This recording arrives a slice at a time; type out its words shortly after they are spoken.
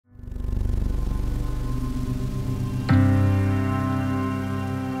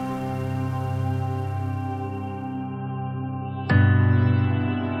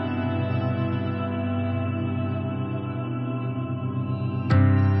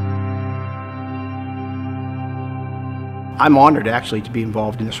I'm honored actually to be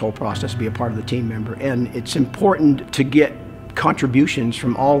involved in this whole process, to be a part of the team member, and it's important to get contributions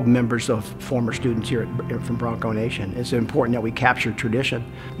from all members of former students here from Bronco Nation. It's important that we capture tradition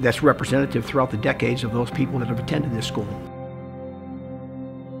that's representative throughout the decades of those people that have attended this school.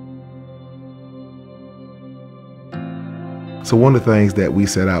 So one of the things that we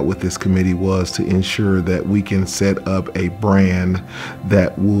set out with this committee was to ensure that we can set up a brand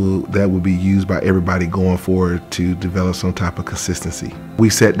that will be used by everybody going forward to develop some type of consistency.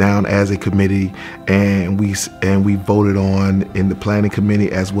 We sat down as a committee and we voted on in the planning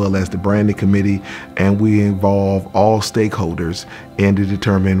committee as well as the branding committee, and we involved all stakeholders and to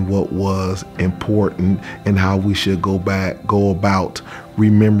determine what was important and how we should go about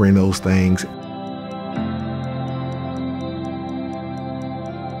remembering those things.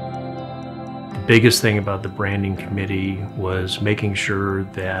 The biggest thing about the branding committee was making sure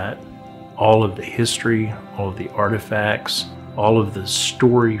that all of the history, all of the artifacts, all of the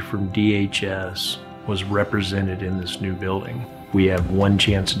story from DHS was represented in this new building. We have one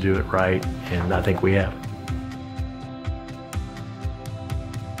chance to do it right, and I think we have.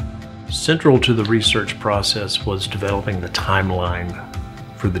 Central to the research process was developing the timeline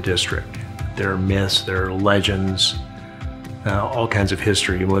for the district. There are myths, there are legends, all kinds of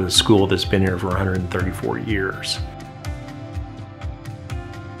history with a school that's been here for 134 years.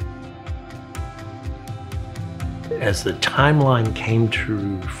 As the timeline came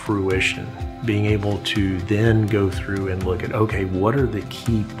to fruition, being able to then go through and look at, okay, what are the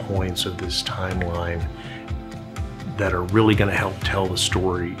key points of this timeline that are really going to help tell the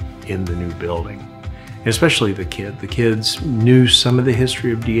story in the new building? And especially the kids. The kids knew some of the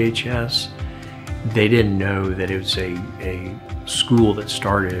history of DHS. They didn't know that it was a school that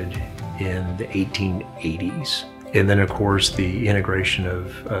started in the 1880s. And then, of course, the integration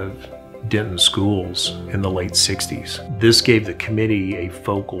of Denton schools in the late 60s. This gave the committee a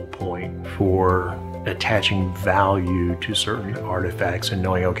focal point for attaching value to certain artifacts and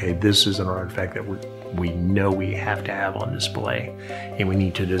knowing, okay, this is an artifact that we know we have to have on display, and we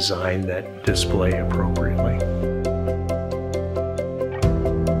need to design that display appropriately.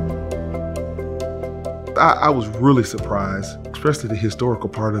 I was really surprised, especially the historical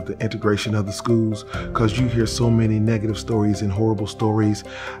part of the integration of the schools, because you hear so many negative stories and horrible stories,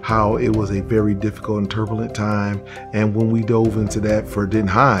 how it was a very difficult and turbulent time. And when we dove into that for Denton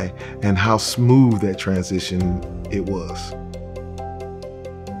High and how smooth that transition it was.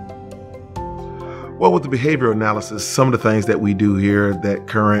 Well, with the behavioral analysis, some of the things that we do here that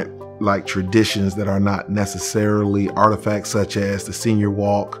current like traditions that are not necessarily artifacts, such as the senior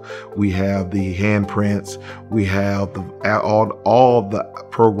walk, we have the handprints, we have all the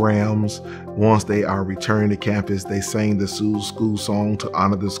programs. Once they are returning to campus, they sing the school song to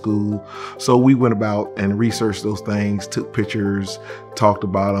honor the school. So we went about and researched those things, took pictures, talked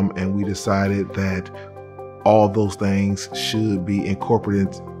about them, and we decided that all those things should be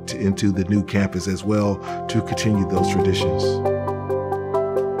incorporated into the new campus as well to continue those traditions.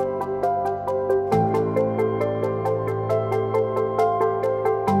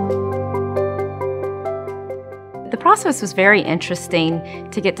 The process was very interesting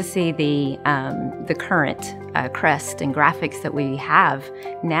to get to see the current crest and graphics that we have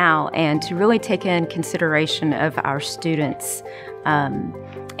now, and to really take in consideration of our students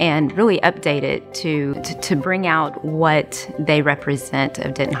and really update it to bring out what they represent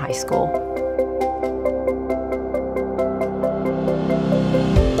of Denton High School.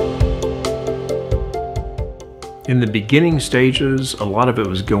 In the beginning stages, a lot of it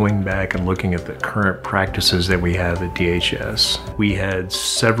was going back and looking at the current practices that we have at DHS. We had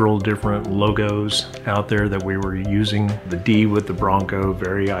several different logos out there that we were using. The D with the Bronco,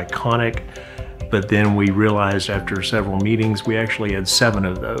 very iconic, but then we realized after several meetings, we actually had 7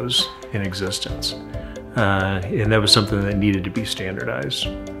 of those in existence. And that was something that needed to be standardized.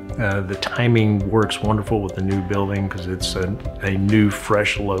 The timing works wonderful with the new building because it's a new,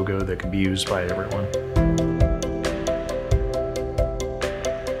 fresh logo that can be used by everyone.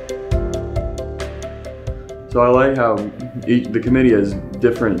 So I like how the committee has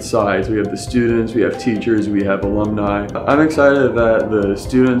different sides. We have the students, we have teachers, we have alumni. I'm excited that the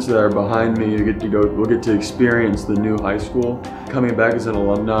students that are behind me will get to experience the new high school. Coming back as an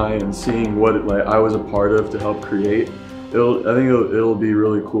alumni and seeing what I was a part of to help create, I think it'll be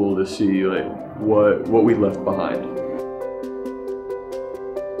really cool to see what we left behind.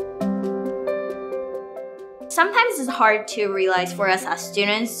 Sometimes it's hard to realize for us as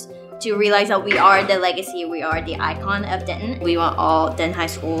students to realize that we are the legacy, we are the icon of Denton. We want all Denton High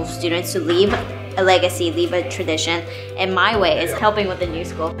School students to leave a legacy, leave a tradition, and my way is helping with the new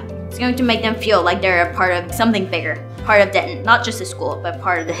school. It's going to make them feel like they're a part of something bigger. part of Denton, not just the school, but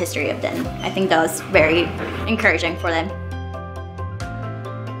part of the history of Denton. I think that was very encouraging for them.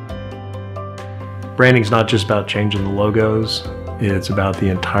 Branding's not just about changing the logos, it's about the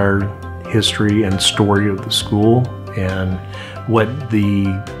entire history and story of the school and what the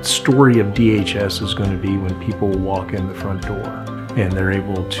story of DHS is going to be when people walk in the front door and they're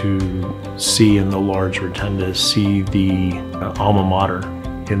able to see in the large rotunda, see the alma mater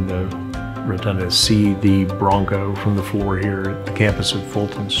in the rotunda, see the Bronco from the floor here at the campus of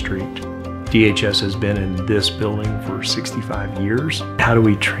Fulton Street. DHS has been in this building for 65 years. How do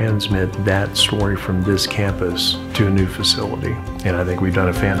we transmit that story from this campus to a new facility? And I think we've done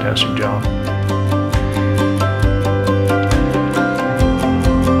a fantastic job.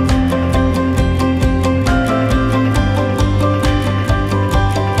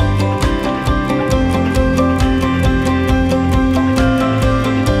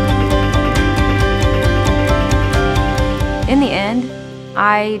 In the end,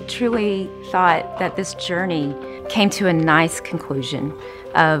 I truly thought that this journey came to a nice conclusion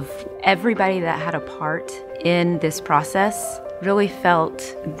of everybody that had a part in this process really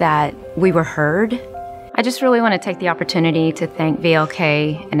felt that we were heard. I just really want to take the opportunity to thank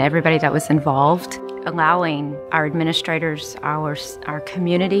VLK and everybody that was involved, allowing our administrators, our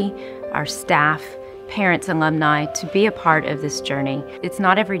community, our staff, parents, alumni to be a part of this journey. It's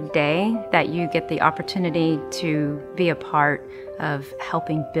not every day that you get the opportunity to be a part of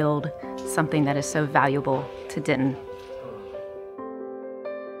helping build something that is so valuable to Denton.